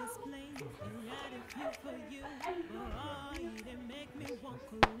can't explain. I feel for you. Oh, they make me want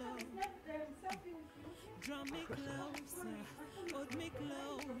close. Draw me closer, hold me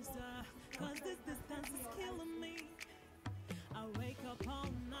closer, cause this distance is killing me. I wake up all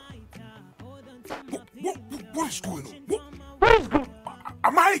night, hold on to my pillow. What is going on? What is going on?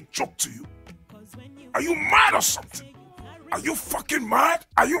 Am I a joke to you? Are you mad or something? Are you fucking mad?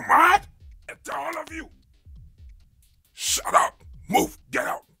 Are you mad? And to all of you, shut up, move, get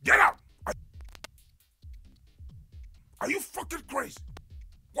out, get out. Are you fucking crazy?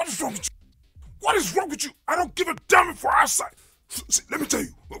 What is wrong with you? What is wrong with you? I don't give a damn if we're outside. See, let me tell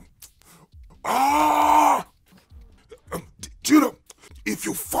you. Do you know, if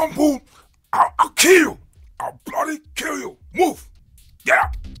you fumble, I'll kill you. I'll bloody kill you. Move. Get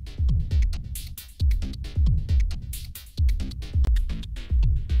out.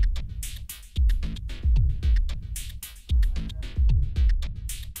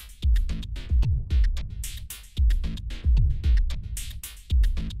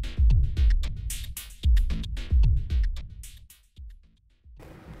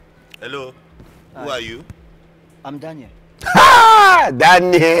 Hello, who are you? I'm Daniel.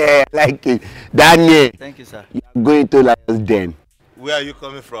 Daniel, like it. Daniel. Thank you, sir. You are going to Lion's Den. Where are you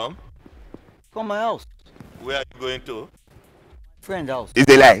coming from? From my house. Where are you going to? Friend's house.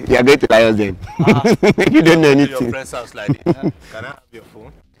 It's a lie. You are going to Lion's Den. You don't know anything. Your friend's house like this. Can I have your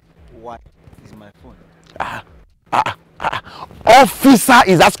phone? Why is my phone? Officer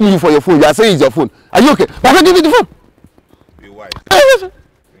is asking you for your phone. You are saying it's your phone. Are you okay? But give me the phone. Be wise.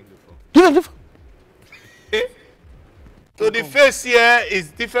 Give him the phone. So the face here is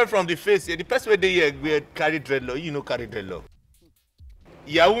different from the face here. The person where they here carry dreadlock. You know carry dreadlock.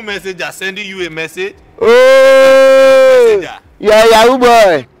 Yahoo messenger sending you a message? Oh! Yeah, Yahoo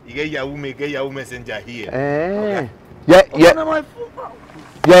boy. You get Yahoo messenger here. Okay. Yeah. My phone.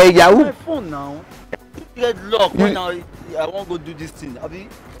 Yeah, Yahoo. My phone now. You get locked when I want to go do this thing. Abi?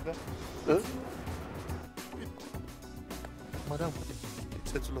 Madam,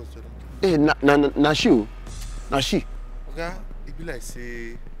 settle us. Hey, na she. Okay, it be like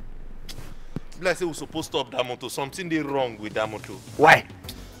say we supposed to stop that motor. Something dey wrong with that motor. Why?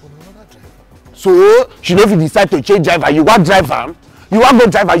 So she no fit decide to change driver. You want driver? You want go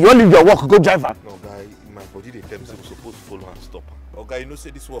driver? You want leave your work go driver? No, guy, my body dey tell me say we supposed to follow and stop her. Okay, you know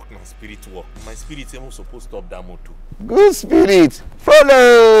say this work na spirit work. My spirit say we supposed to stop that motor. Good spirit.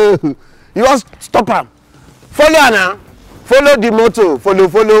 Follow. You want stop am? Follow her now. Follow the motor.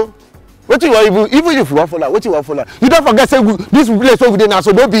 Follow. What you want even if you want follow? What you want follow? You don't forget say this place over there now.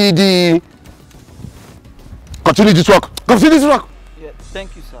 So don't be the. Continue this work. Yeah,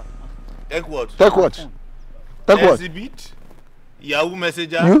 thank you, sir. Take what? Take what? Exhibit. Yahoo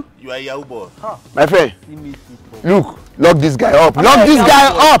messenger. You are Yahoo boy. My friend. Look, lock this guy up. Lock this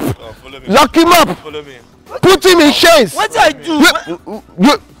guy up. Lock him up. Follow me. Put him in chains. What did I do?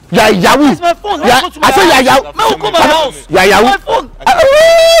 You are Yahoo. It's my phone. I say you are Yahoo. Man, come to my house. You are Yahoo. My phone.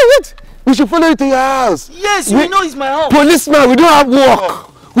 Wait. We should follow you to your house. Yes, you know it's my house. Policeman, we don't have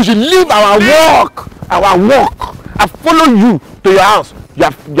work. We should leave our work. I follow you to your house. You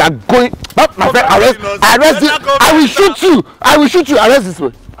are going. My friend, arrest him. I will shoot you. Arrest this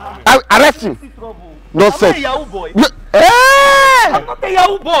one. Arrest him. No sense. I'm not a Yahoo boy. I'm not a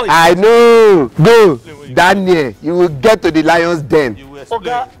Yahoo boy. I know. Go. Daniel, you will get to the lion's den.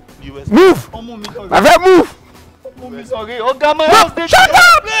 Move. My friend, move. Sorry, my house. Shut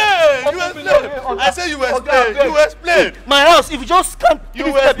up! You explain. I say you explain. You explain. My house. If you just can't.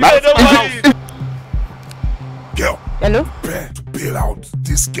 You explain. Girl. Hello? Prepare to bail out.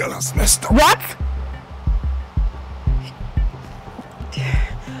 This girl has messed up. What?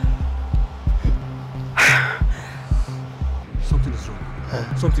 Something is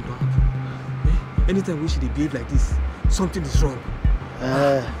wrong. Something don't happen. Anytime we should behave like this, something is wrong.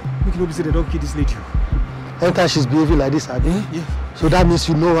 Make nobody say they don't kill this lady. Anytime she's behaving like this, Abi? Yeah. So that means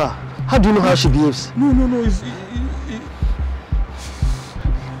you know her. How do you know how she behaves? No.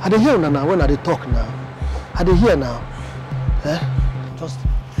 Are they here now when they talk now? Are they here now? Just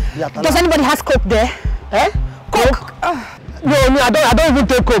Does anybody has coke there? Coke? No, I don't even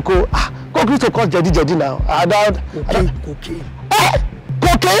take coke. Coke used to cause jedi now. I don't. Cocaine.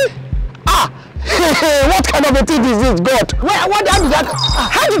 Cocaine? What kind of a thing is this, God?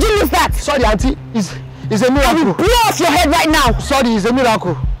 How did you miss that? Sorry, auntie. It's a miracle. I will blow off your head right now. Sorry, it's a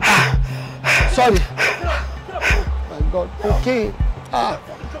miracle. Sorry. My God. Okay.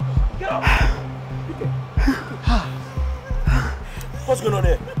 What's going on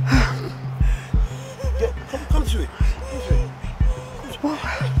there? Come to it.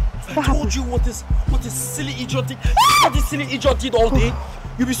 I told you what this silly idiot did. What this silly idiot did all day.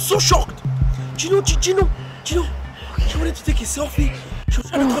 You'll be so shocked. Do you know? She wanted to take a selfie. She was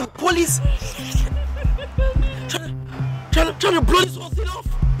trying to call the police. Trying to blow this whole thing off.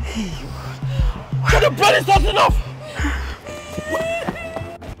 Trying to blow this whole thing off.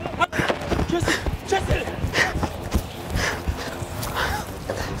 Jesse.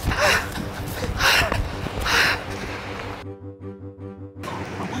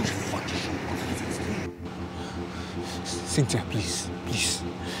 Cynthia, please.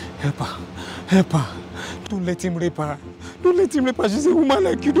 Help her. Don't let him rape her. She's a woman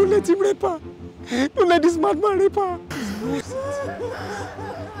like you. Don't let him rape her. Don't let this madman rape her.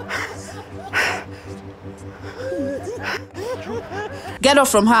 Get off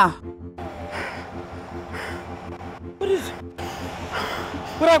from her. What is it?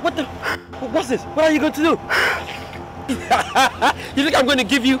 What's this? What are you going to do? You think I'm going to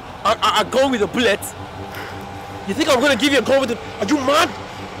give you a gun with a bullet? You think I'm going to give you a gun with a... Are you mad?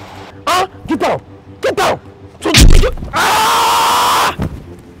 Huh? Get down! Ah!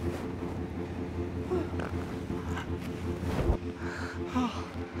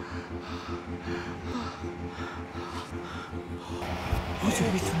 What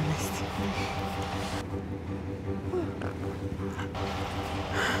will be to next?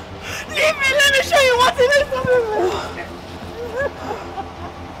 Leave me! Let me show you what's in it!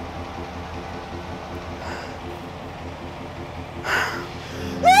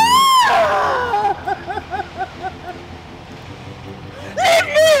 Leave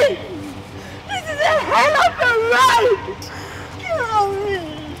me! This is a hell of a ride! Kill me!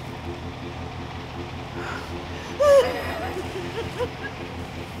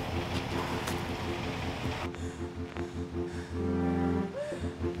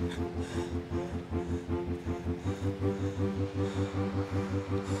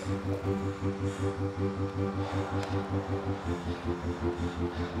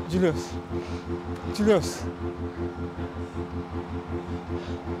 Julius. Julius.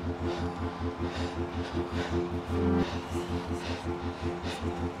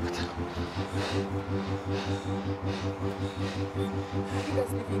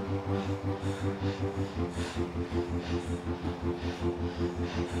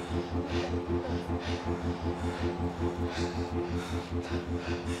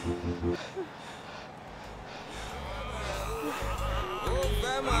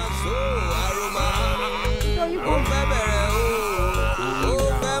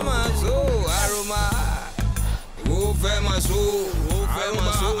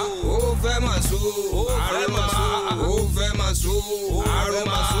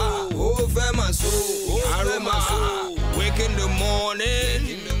 Wake in the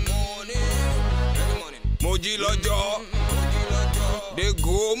morning, Moji Lojo, they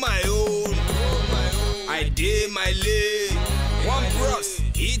go my own, I day my lane, one bros,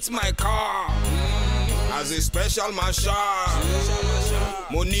 hit my car, as a special marshal,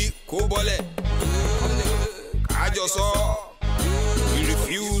 Moni Kobole, I just saw, he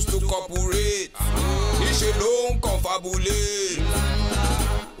refused to cooperate, he should don't confabulate.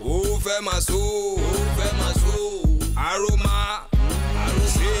 Oh, Femaso, Aroma,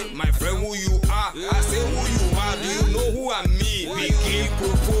 say, my friend, who you are. I say, who you are. Do you know who I mean? Begin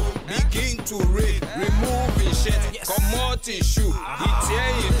provoke, begin to raid, remove his shirt, come out in shoe, he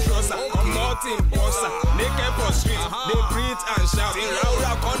tear his trouser, come out in bossa, naked for street, they breathe and shout, in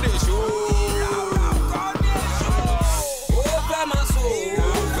Raura Conde show. Oh, Femaso,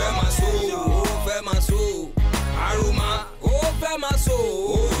 Aroma, oh, Femaso, Aroma, oh, Femaso,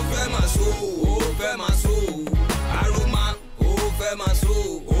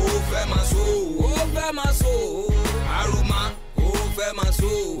 Aroma, oh,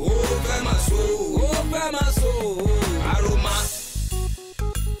 Femaso, Aroma.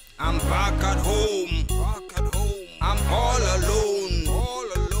 I'm back at home, I'm all alone,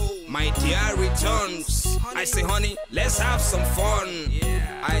 my dear returns. I say, honey, let's have some fun.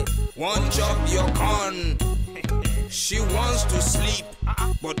 I want chop your corn. She wants to sleep,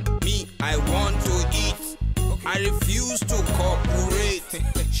 but me, I want to eat. I refuse to cooperate.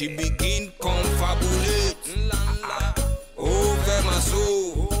 She begin confabulate. Oh,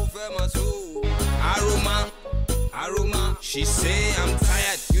 Femaso, Aroma. She say I'm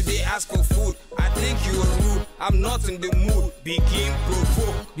tired. You dey ask for food. I think you are rude. I'm not in the mood. Begin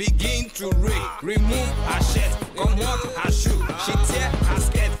provoke, begin to raid. Remove her shirt, come out her shoe. She tear her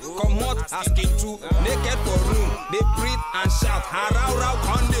skirt, come out her skin too. Naked for room, they breathe and shout. Haraura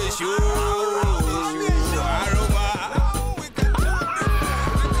Conde show.